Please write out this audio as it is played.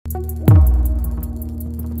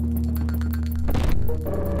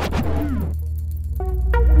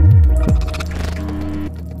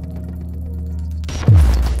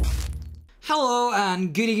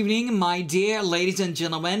And good evening, my dear ladies and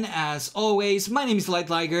gentlemen. As always, my name is Light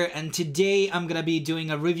Liger, and today I'm gonna be doing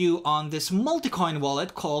a review on this multi-coin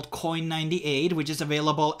wallet called Coin98, which is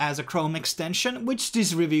available as a Chrome extension, which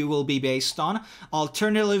this review will be based on.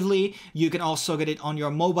 Alternatively, you can also get it on your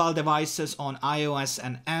mobile devices on iOS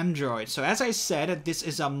and Android. So as I said, this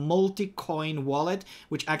is a multi-coin wallet,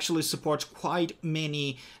 which actually supports quite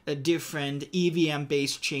many different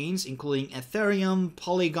EVM-based chains, including Ethereum,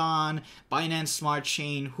 Polygon, Binance Smart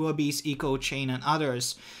Chain, Huobi's Eco Chain, and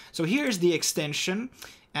others. So here's the extension,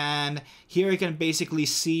 and here you can basically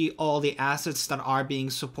see all the assets that are being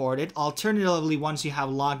supported. Alternatively, once you have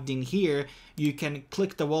logged in here, you can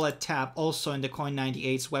click the wallet tab also in the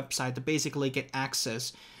Coin98's website to basically get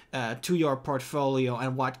access to your portfolio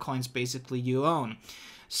and what coins basically you own.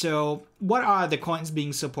 So what are the coins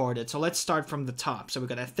being supported? So let's start from the top. So we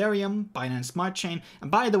got Ethereum, Binance Smart Chain, and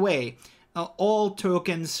by the way, all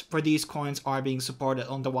tokens for these coins are being supported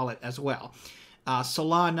on the wallet as well.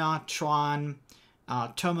 Solana, Tron,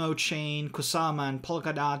 Tomo Chain, Kusama, and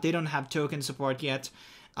Polkadot, they don't have token support yet.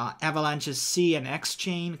 Avalanche's C and X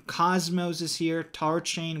chain, Cosmos is here, Tar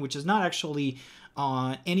Chain, which is not actually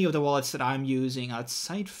on any of the wallets that I'm using,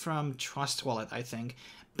 aside from Trust Wallet, I think.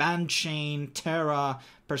 Band Chain, Terra,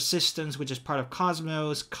 Persistence, which is part of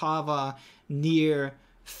Cosmos, Kava, Near,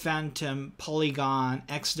 Phantom, Polygon,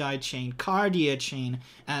 XDAI Chain, Cardia Chain,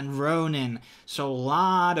 and Ronin. So a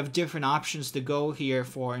lot of different options to go here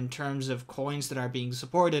for in terms of coins that are being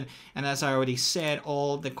supported. And as I already said,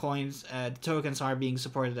 all the coins, tokens are being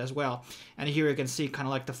supported as well. And here you can see kind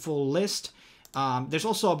of like the full list. There's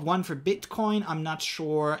also one for Bitcoin. I'm not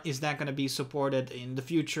sure is that going to be supported in the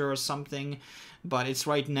future or something, but it's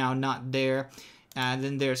right now not there. And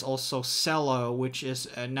then there's also Cello, which is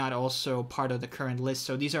not also part of the current list.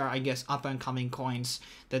 So these are, I guess, up-and-coming coins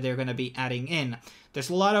that they're going to be adding in. There's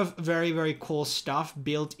a lot of very, very cool stuff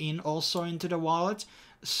built in also into the wallet,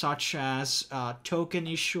 such as token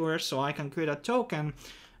issuer. So I can create a token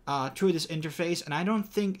through this interface, and I don't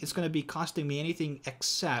think it's going to be costing me anything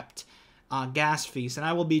except gas fees. And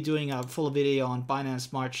I will be doing a full video on Binance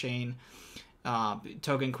Smart Chain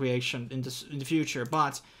token creation in the future.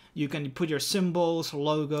 But you can put your symbols,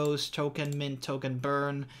 logos, token mint, token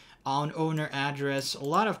burn, on owner address, a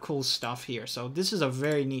lot of cool stuff here. So this is a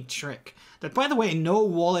very neat trick that, by the way, no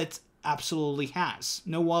wallet absolutely has.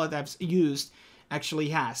 No wallet I've used actually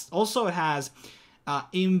has. Also, it has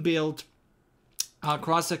inbuilt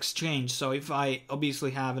cross exchange. So if I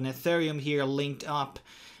obviously have an Ethereum here linked up,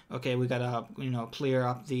 okay, we gotta clear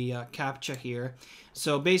up the CAPTCHA here.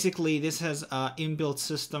 So basically, this has inbuilt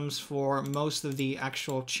systems for most of the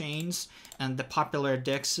actual chains and the popular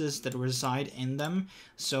dexes that reside in them.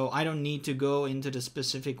 So I don't need to go into the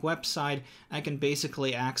specific website. I can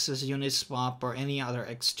basically access Uniswap or any other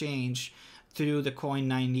exchange through the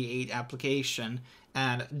Coin98 application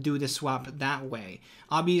and do the swap that way.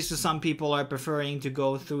 Obviously, some people are preferring to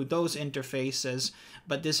go through those interfaces,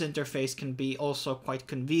 but this interface can be also quite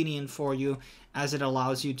convenient for you, as it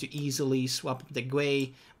allows you to easily swap the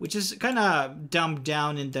GUI, which is kind of dumbed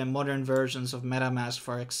down in the modern versions of MetaMask,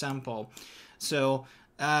 for example. So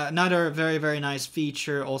another very, very nice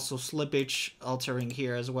feature, also slippage altering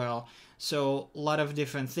here as well. So a lot of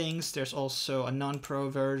different things. There's also a non-pro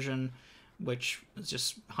version, which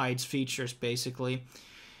just hides features basically.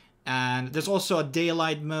 And there's also a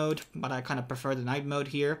daylight mode, but I kind of prefer the night mode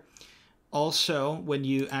here. Also, when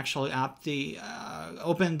you actually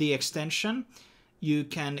open the extension, you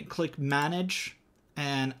can click manage,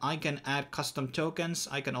 and I can add custom tokens.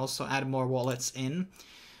 I can also add more wallets in.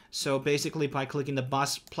 So basically, by clicking the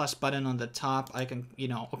plus button on the top, I can,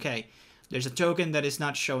 okay, there's a token that is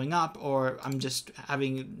not showing up, or I'm just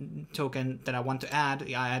having a token that I want to add.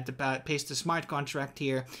 I had to paste the smart contract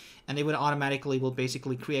here, and it would automatically will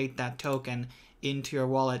basically create that token into your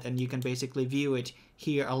wallet, and you can basically view it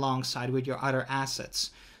here alongside with your other assets.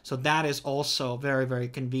 So that is also a very, very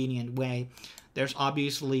convenient way. There's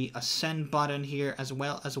obviously a send button here as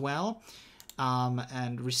well,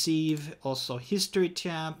 and receive, also history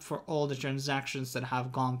tab for all the transactions that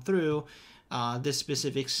have gone through this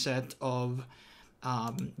specific set of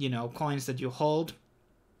coins that you hold.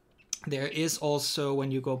 There is also, when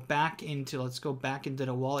you go back into, let's go back into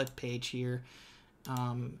the wallet page here,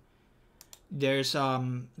 there's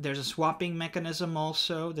a swapping mechanism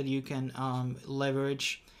also that you can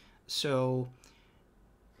leverage. So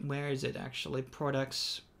where is it actually?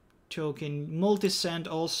 Products, token, Multisend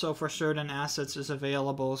also for certain assets is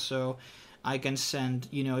available. So I can send,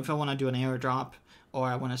 if I want to do an airdrop, or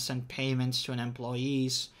I want to send payments to an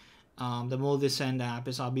employees, the Multisend app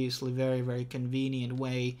is obviously very, very convenient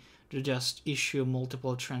way to just issue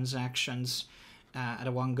multiple transactions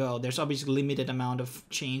at one go. There's obviously limited amount of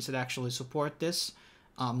chains that actually support this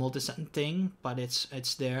Multisend thing, but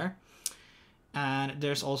it's there. And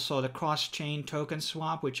there's also the cross-chain token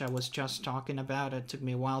swap, which I was just talking about. It took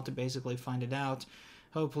me a while to basically find it out.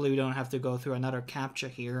 Hopefully we don't have to go through another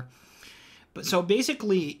CAPTCHA here. But so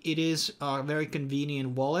basically it is a very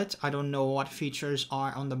convenient wallet. I don't know what features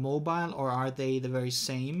are on the mobile, or are they the very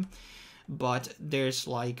same. But there's,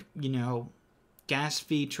 like, you know, gas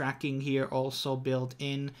fee tracking here also built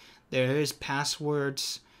in. There is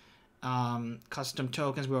passwords, custom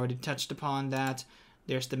tokens, we already touched upon that.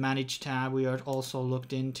 There's the manage tab we are also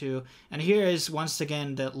looked into. And here is once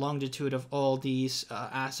again the longitude of all these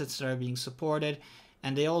assets that are being supported.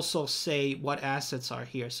 And they also say what assets are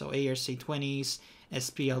here. So ERC20s,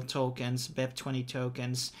 SPL tokens, BEP20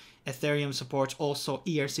 tokens. Ethereum supports also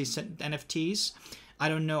ERC NFTs. I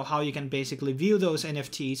don't know how you can basically view those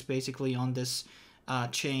NFTs basically on this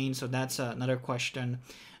chain. So that's another question.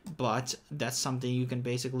 But that's something you can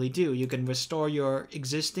basically do. You can restore your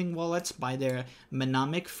existing wallets by their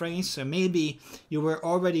mnemonic phrase. So maybe you were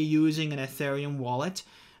already using an Ethereum wallet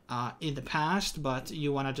in the past, but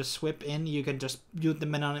you want to just swap in. You can just use the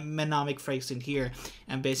mnemonic phrase in here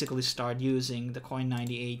and basically start using the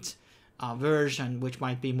Coin98 version, which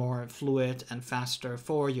might be more fluid and faster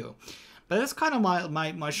for you. But that's kind of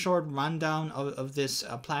my short rundown of this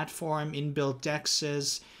platform. Inbuilt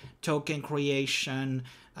dexes, token creation,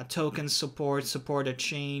 token support, supported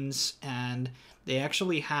chains, and they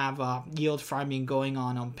actually have yield farming going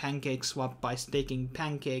on PancakeSwap. By staking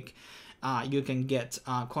Pancake, you can get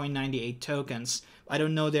Coin98 tokens. I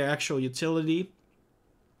don't know their actual utility,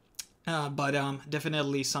 but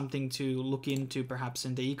definitely something to look into perhaps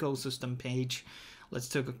in the ecosystem page. Let's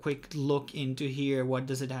take a quick look into here. What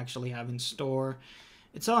does it actually have in store?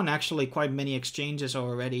 It's on actually quite many exchanges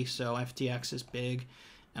already. So FTX is big,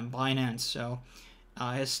 and Binance. So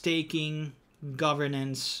has staking,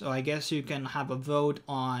 governance. So I guess you can have a vote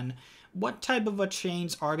on what type of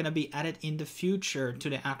chains are going to be added in the future to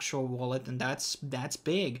the actual wallet, and that's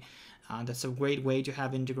big. That's a great way to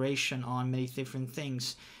have integration on many different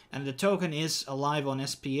things. And the token is alive on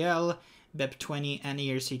SPL, BEP20 and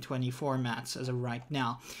ERC20 formats as of right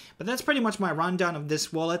now. But that's pretty much my rundown of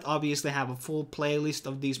this wallet. Obviously I have a full playlist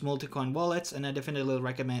of these multi-coin wallets, and I definitely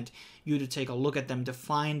recommend you to take a look at them to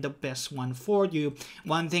find the best one for you.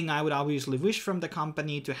 One thing I would obviously wish from the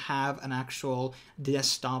company to have an actual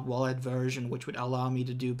desktop wallet version, which would allow me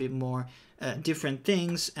to do a bit more different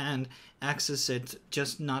things and access it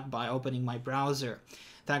just not by opening my browser.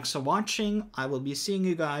 Thanks for watching. I will be seeing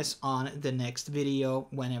you guys on the next video,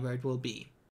 whenever it will be.